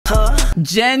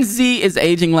Gen Z is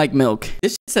aging like milk.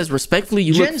 This says respectfully,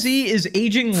 Gen Z is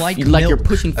aging like milk. Like you're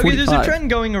pushing 45. Okay, there's a trend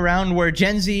going around where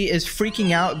Gen Z is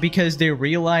freaking out because they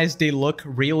realize they look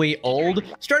really old.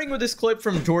 Starting with this clip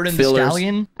from Jordan the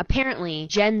Stallion. Apparently,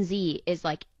 Gen Z is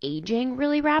like aging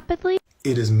really rapidly.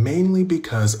 It is mainly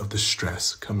because of the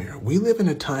stress. Come here. We live in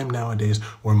a time nowadays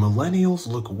where millennials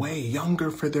look way younger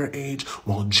for their age,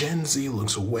 while Gen Z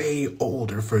looks way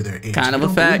older for their age. Kind of a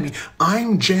fact.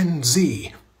 I'm Gen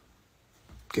Z.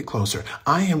 Get closer.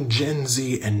 I am Gen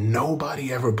Z and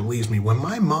nobody ever believes me. When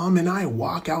my mom and I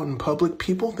walk out in public,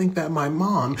 people think that my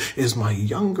mom is my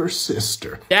younger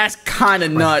sister. That's kind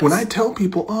of nuts. When I tell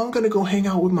people, oh, I'm going to go hang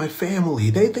out with my family,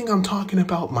 they think I'm talking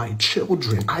about my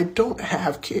children. I don't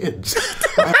have kids.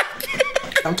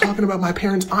 I'm talking about my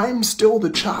parents. I'm still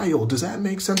the child. Does that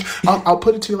make sense? I'll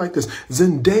put it to you like this.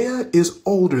 Zendaya is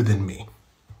older than me.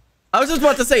 I was just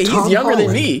about to say, he's younger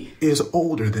than me. Is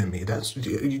older than me. That's,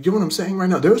 you know what I'm saying right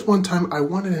now? There was one time I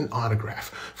wanted an autograph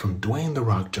from Dwayne The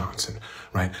Rock Johnson,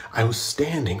 right? I was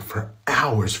standing for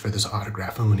hours for this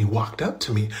autograph. And when he walked up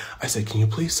to me, I said, can you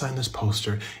please sign this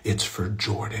poster? It's for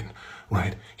Jordan,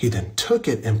 right? He then took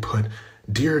it and put,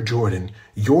 Dear Jordan,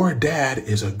 your dad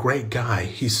is a great guy.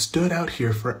 He stood out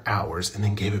here for hours and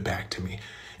then gave it back to me.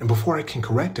 And before I can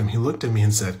correct him, he looked at me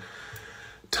and said,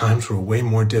 times were way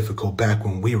more difficult back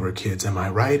when we were kids, am I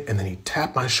right? And then he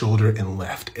tapped my shoulder and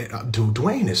left.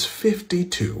 Dwayne is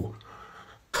 52.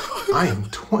 I am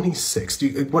 26.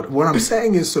 What I'm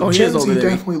saying is, so Gen Z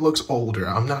definitely looks older.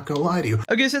 I'm not gonna lie to you.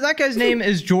 Okay, so that guy's name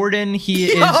is Jordan. He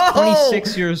is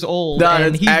 26 years old. No, and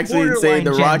that's he's actually insane.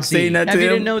 The Rock saying that to him. If you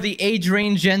didn't know, the age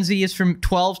range Gen Z is from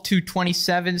 12 to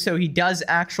 27, so he does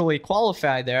actually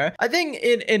qualify there. I think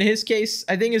in his case,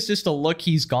 I think it's just a look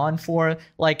he's gone for.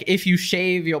 Like, if you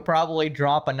shave, you'll probably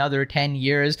drop another 10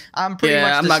 years. I'm pretty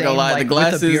much I'm the not same. gonna lie. Like, the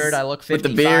glasses, with the beard, I look 55,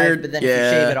 with the beard, but then if you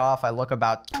shave it off, I look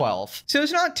about 12. So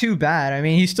it's not too bad. I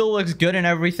mean, he still looks good and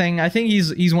everything. I think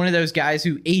he's one of those guys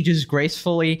who ages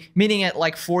gracefully, meaning at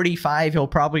like 45, he'll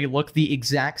probably look the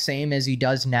exact same as he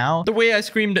does now. The way I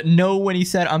screamed no when he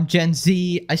said I'm Gen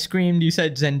Z, I screamed you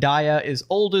said Zendaya is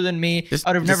older than me.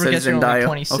 I'd have never guessed you're only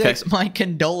 26. Okay. My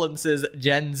condolences,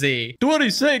 Gen Z.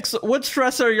 26? What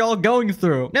stress are y'all going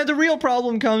through? Now, the real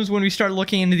problem comes when we start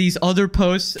looking into these other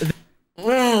posts.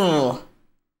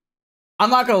 I'm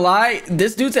not gonna lie,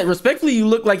 this dude said, respectfully, you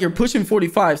look like you're pushing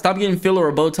 45. Stop getting filler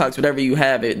or Botox, whatever you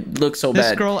have. It looks so bad.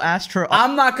 This girl asked her...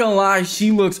 I'm not gonna lie, she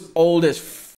looks old as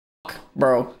fuck,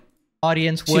 bro.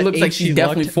 Audience, she looks like she's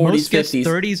definitely 40s, 50s.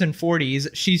 30s and 40s.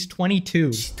 She's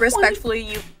 22. Respectfully,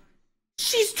 you...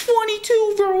 She's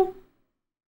 22, bro.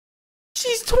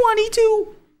 She's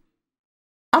 22.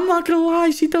 I'm not gonna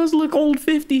lie, she does look old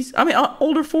 50s. I mean,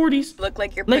 older 40s. Look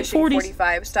like you're pushing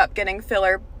 45. Stop getting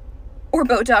filler or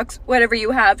Botox, whatever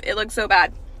you have. It looks so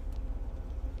bad.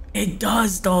 It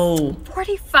does, though.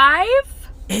 45?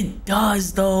 It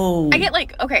does, though. I get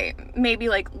like, okay, maybe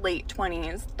like late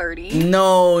 20s, 30.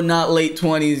 No, not late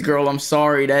 20s, girl. I'm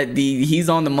sorry. He's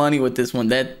on the money with this one.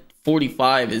 That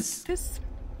 45 is... This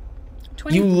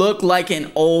 20... You look like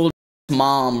an old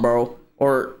mom, bro.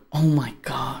 Or, oh my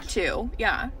God.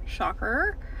 Yeah,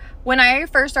 shocker. When I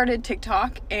first started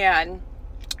TikTok and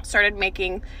started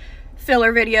making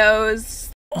filler videos.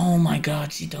 Oh my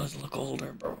God, she does look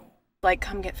older, bro. Like,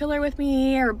 come get filler with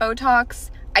me or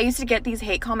Botox. I used to get these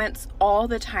hate comments all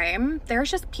the time. There's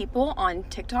just people on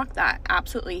TikTok that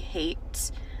absolutely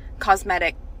hate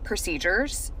cosmetic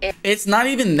procedures. It's not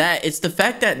even that. It's the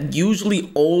fact that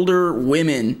usually older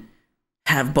women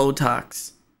have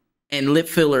Botox and lip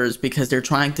fillers because they're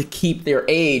trying to keep their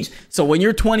age. So when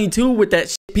you're 22 with that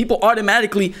shit, people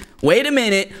automatically, wait a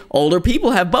minute, older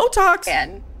people have Botox.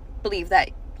 And believe that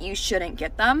you shouldn't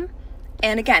get them.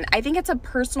 And again, I think it's a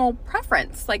personal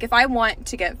preference. Like, if I want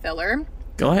to get filler,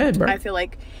 go ahead, bro. I feel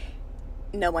like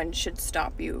no one should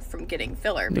stop you from getting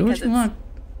filler because it's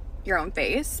your own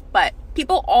face. But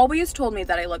people always told me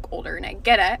that I look older, and I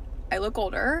get it. I look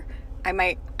older. I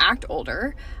might act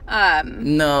older.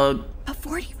 No. But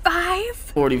 45?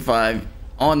 45.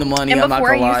 On the money, and I'm not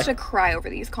gonna lie. before I used to cry over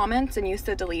these comments and used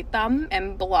to delete them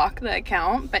and block the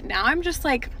account. But now I'm just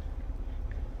like,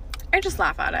 I just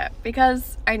laugh at it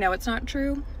because I know it's not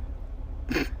true.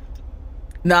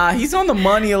 Nah, he's on the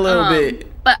money a little bit.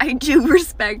 But I do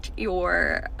respect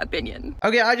your opinion.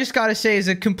 Okay, I just gotta say, as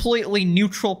a completely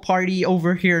neutral party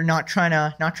over here, not trying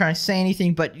to say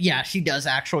anything, but yeah, she does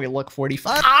actually look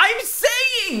 45. I'm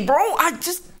saying, bro,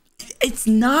 it's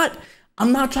not,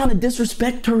 I'm not trying to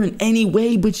disrespect her in any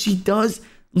way, but she does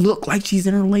look like she's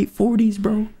in her late 40s,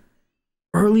 bro.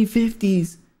 Early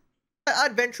 50s.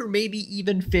 I'd venture maybe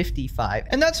even 55.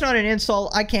 And that's not an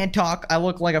insult. I can't talk. I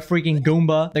look like a freaking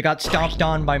Goomba that got stomped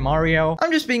on by Mario.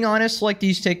 I'm just being honest, like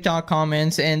these TikTok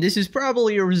comments, and this is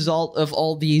probably a result of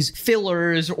all these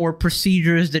fillers or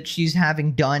procedures that she's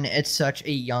having done at such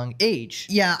a young age.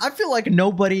 Yeah, I feel like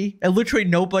nobody, literally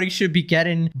nobody should be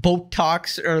getting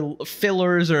Botox or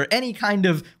fillers or any kind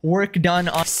of work done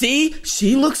on. See?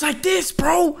 She looks like this,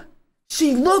 bro.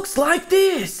 She looks like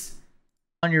this.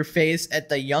 On your face at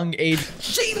the young age.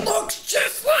 She looks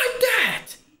just like that.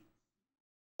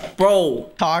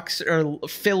 Bro. Botox or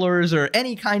fillers or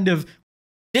any kind of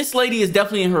This lady is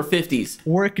definitely in her 50s.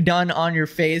 Work done on your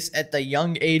face at the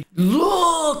young age.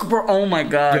 Look, bro. Oh my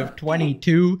God. Of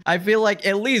 22. I feel like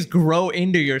at least grow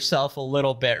into yourself a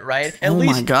little bit, right? At oh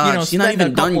least, my God. You know, she's not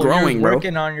even done growing, bro.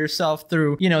 Working on yourself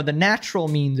through, you know, the natural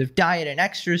means of diet and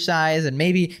exercise, and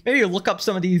maybe you look up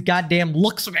some of these goddamn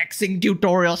looks fixing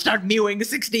tutorials, start mewing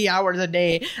 60 hours a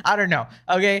day. I don't know.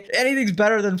 Okay, anything's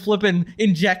better than flipping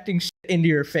injecting shit into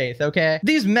your face. Okay,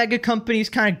 these mega companies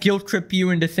kind of guilt trip you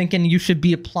into thinking you should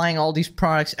be applying all these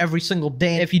products every single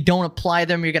day. If you don't apply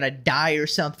them, you're gonna die or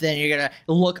something. You're gonna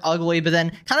look ugly. But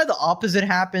then kind of the opposite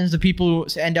happens. The people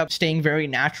who end up staying very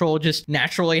natural just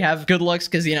naturally have good looks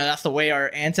because, you know, that's the way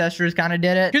our ancestors kind of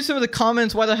did it. Here's some of the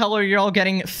comments. Why the hell are you all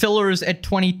getting fillers at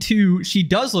 22? She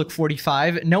does look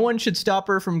 45. No one should stop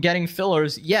her from getting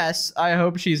fillers. Yes, I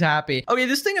hope she's happy. Okay,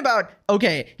 this thing about,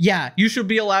 okay, yeah, you should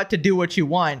be allowed to do what you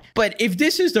want. But if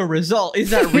this is the result, is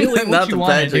that really what you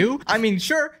want to do? I mean,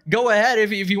 sure, go ahead.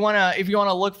 If you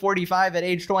wanna look 45 at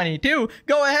age 22,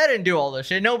 go ahead and do all this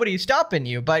shit. Nobody's stopping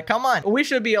you. But come on, we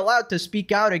should be allowed to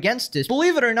speak out against this.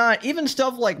 Believe it or not, even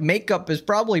stuff like makeup is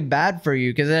probably bad for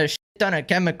you because there's ton of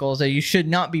chemicals that you should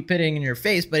not be putting in your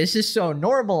face, but it's just so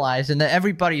normalized and that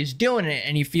everybody's doing it,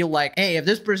 and you feel like, hey, if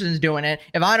this person's doing it,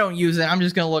 if I don't use it, I'm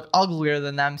just gonna look uglier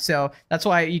than them. So that's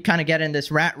why you kind of get in this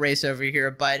rat race over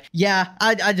here. But yeah,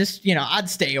 I just, you know, I'd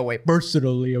stay away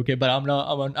personally, okay? But I'm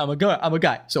a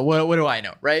guy. So what do I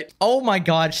know, right? Oh my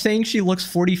God, saying she looks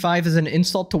 45 is an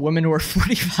insult to women who are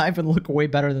 45 and look way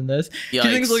better than this. Yikes. She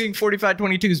thinks looking 45,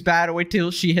 22 is bad. Wait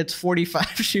till she hits 45,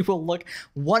 she will look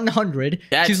 100.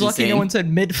 That's She's lucky no one said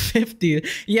mid-50s.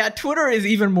 Yeah, Twitter is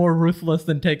even more ruthless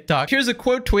than TikTok. Here's a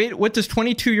quote tweet. What does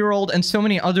 22-year-old and so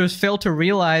many others fail to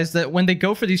realize that when they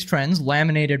go for these trends,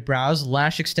 laminated brows,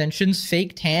 lash extensions,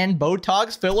 fake tan,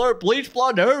 Botox, filler, bleach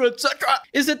blonde hair, etc.,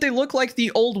 is that they look like the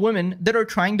old women that are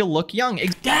trying to look young.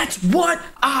 That's what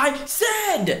I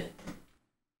said.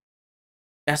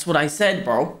 That's what I said,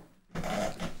 bro.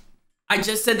 I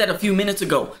just said that a few minutes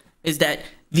ago. Is that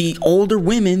the older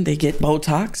women, they get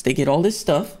Botox, they get all this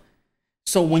stuff.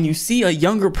 So when you see a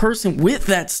younger person with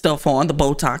that stuff on, the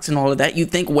Botox and all of that, you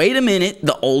think, wait a minute,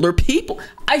 the older people.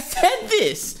 I said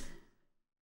this.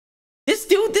 This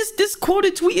dude, this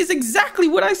quoted tweet is exactly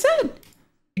what I said.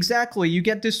 Exactly, you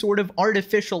get this sort of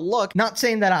artificial look. Not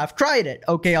saying that I've tried it.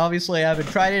 Okay, obviously I haven't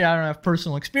tried it. I don't have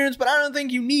personal experience, but I don't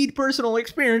think you need personal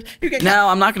experience. You can now,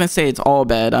 I'm not going to say it's all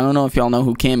bad. I don't know if y'all know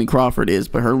who Cammie Crawford is,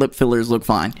 but her lip fillers look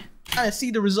fine. Kind of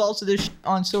see the results of this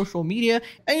on social media,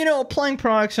 and you know, applying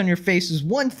products on your face is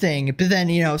one thing, but then,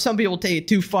 you know, some people take it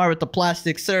too far with the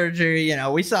plastic surgery. You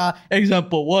know, we saw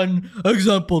example 1,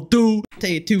 example 2,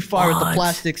 take it too far with the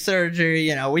plastic surgery.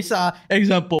 You know, we saw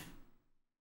example.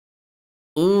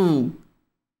 Ooh,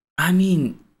 I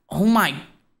mean, oh my,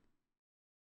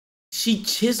 she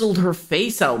chiseled her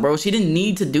face out, bro. She didn't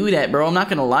need to do that, bro. I'm not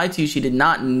gonna lie to you, she did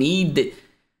not need that.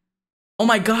 Oh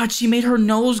my God, she made her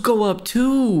nose go up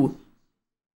too.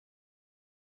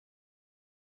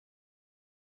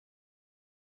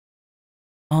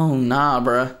 Oh nah,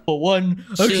 bruh. For 1,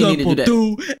 example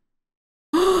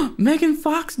 2. Megan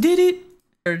Fox did it.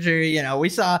 Surgery, you know, we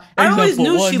saw. I always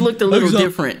knew she looked a little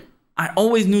different. I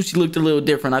always knew she looked a little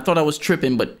different. I thought I was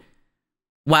tripping, but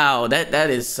wow, that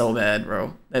is so bad,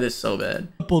 bro. That is so bad.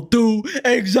 Example 2,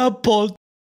 example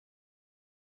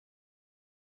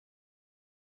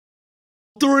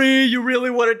 3, you really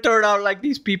want to turn out like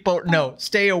these people? No,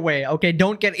 stay away, okay?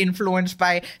 Don't get influenced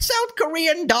by South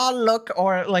Korean doll look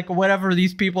or like whatever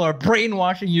these people are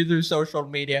brainwashing you through social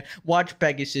media. Watch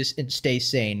Pegasus and stay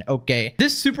sane, okay?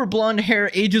 This super blonde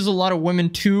hair ages a lot of women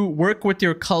too. Work with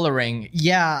your coloring.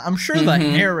 Yeah, I'm sure the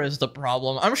hair is the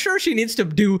problem. I'm sure she needs to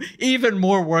do even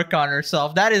more work on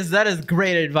herself. That is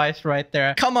great advice right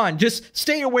there. Come on, just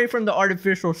stay away from the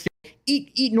artificial shit.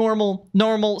 Eat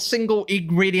normal single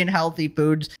ingredient healthy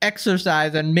foods,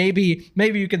 exercise, and maybe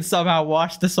you can somehow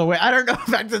wash this away. I don't know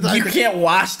if exercise You can't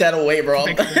wash that away, bro.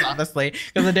 honestly,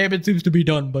 because the David seems to be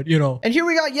done, but you know. And here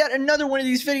we got yet another one of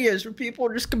these videos where people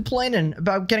are just complaining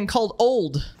about getting called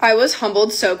old. I was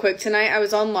humbled so quick tonight. I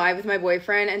was on live with my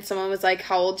boyfriend and someone was like,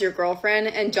 how old's your girlfriend?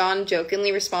 And John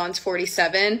jokingly responds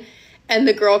 47. And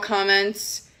the girl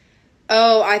comments,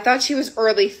 oh, I thought she was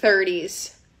early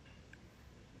 30s.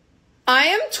 I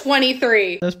am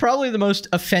 23. That's probably the most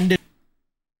offended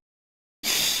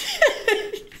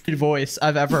voice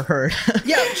I've ever heard.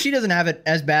 Yeah, she doesn't have it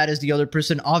as bad as the other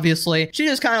person, obviously. She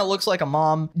just kind of looks like a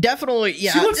mom. Definitely,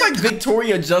 yeah. She looks like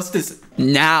Victoria Justice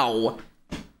now.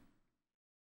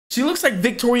 She looks like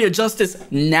Victoria Justice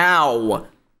now.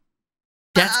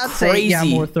 That's I'd crazy. Say, yeah,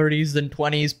 more 30s than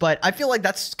 20s, but I feel like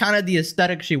that's kind of the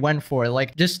aesthetic she went for.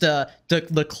 Like, just the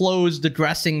clothes, the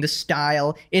dressing, the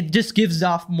style. It just gives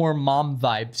off more mom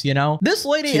vibes, you know? This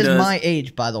lady is my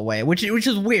age, by the way, which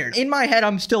is weird. In my head,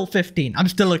 I'm still 15. I'm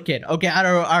still a kid. Okay, I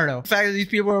don't know. The fact that these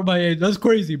people are my age, that's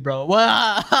crazy, bro.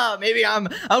 Well, maybe I'm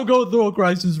going through a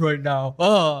crisis right now.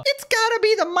 It's gotta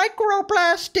be the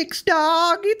microplastics,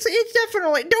 dog. It's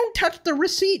definitely, don't touch the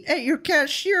receipt at your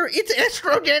cashier. It's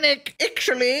estrogenic.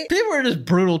 Actually, people are just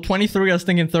brutal. 23, I was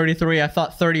thinking 33. I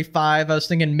thought 35. I was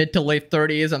thinking mid to late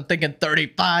 30s. I'm thinking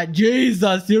 35.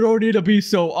 Jesus, you don't need to be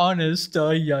so honest.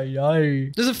 Ay, ay,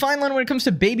 ay. There's a fine line when it comes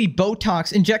to baby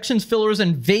Botox. Injections, fillers,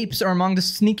 and vapes are among the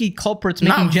sneaky culprits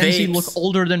making Gen Z look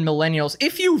older than millennials.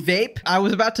 If you vape, I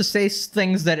was about to say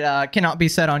things that cannot be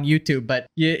said on YouTube, but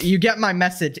you get my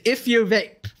message. If you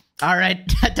vape, all right?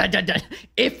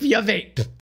 If you vape.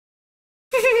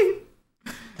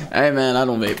 Hey man, I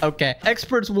don't vape. Okay.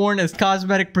 Experts warn as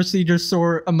cosmetic procedures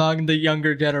soar among the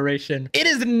younger generation. It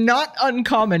is not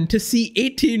uncommon to see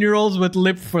 18-year-olds with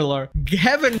lip filler.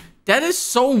 Heaven. That is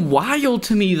so wild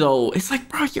to me though. It's like,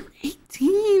 bro, you're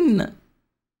 18.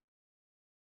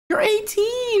 You're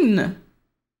 18.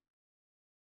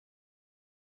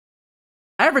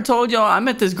 I ever told y'all I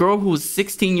met this girl who was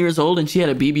 16 years old and she had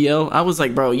a BBL? I was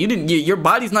like, bro, your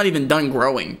body's not even done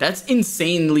growing. That's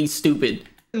insanely stupid.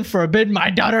 Forbid my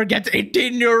daughter gets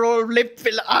 18-year-old lip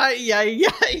filler. Ay, ay,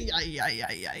 ay, ay, ay,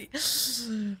 ay, ay.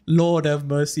 Lord have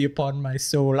mercy upon my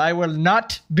soul. I will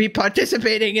not be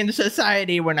participating in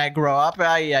society when I grow up.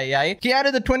 Ay, ay, ay. He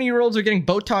added that 20-year-olds are getting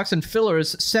Botox and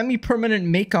fillers, semi-permanent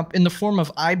makeup in the form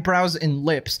of eyebrows and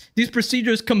lips. These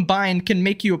procedures combined can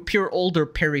make you appear older,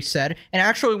 Perry said. And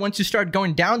actually, once you start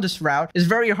going down this route, it's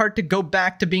very hard to go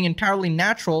back to being entirely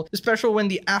natural, especially when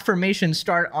the affirmations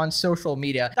start on social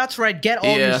media. That's right, get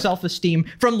all your self-esteem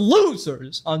from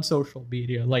losers on social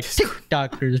media, like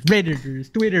TikTokers,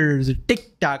 Redditors, Twitters,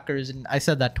 TikTokers, and I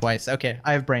said that twice. Okay,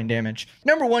 I have brain damage.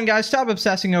 Number 1, guys, stop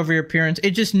obsessing over your appearance.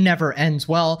 It just never ends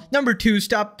well. Number 2,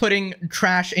 stop putting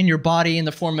trash in your body in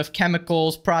the form of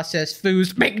chemicals, processed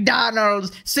foods,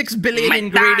 McDonald's, 6 billion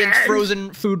ingredients,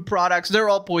 frozen food products. They're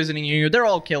all poisoning you. They're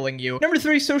all killing you. Number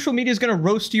 3, social media is going to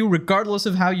roast you regardless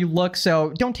of how you look,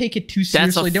 so don't take it too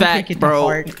seriously. That's a fact, don't take it bro. to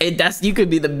heart. You could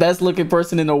be the best looking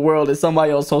person in the world and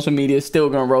somebody on social media is still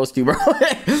gonna roast you, bro.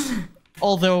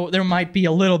 Although there might be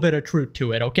a little bit of truth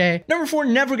to it, okay? Number 4,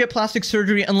 never get plastic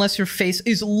surgery unless your face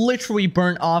is literally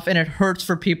burnt off and it hurts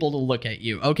for people to look at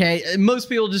you, okay? Most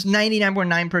people, just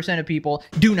 99.9% of people,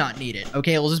 do not need it,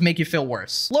 okay? It'll just make you feel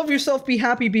worse. Love yourself, be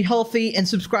happy, be healthy, and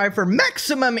subscribe for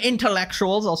maximum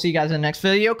intellectuals. I'll see you guys in the next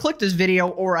video. Click this video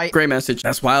or I... Great message.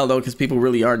 That's wild though, because people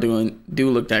really do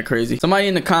look that crazy. Somebody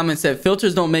in the comments said,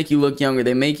 filters don't make you look younger.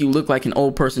 They make you look like an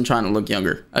old person trying to look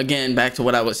younger. Again, back to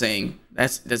what I was saying.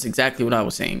 That's exactly what I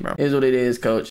was saying, bro. Here's what it is, coach.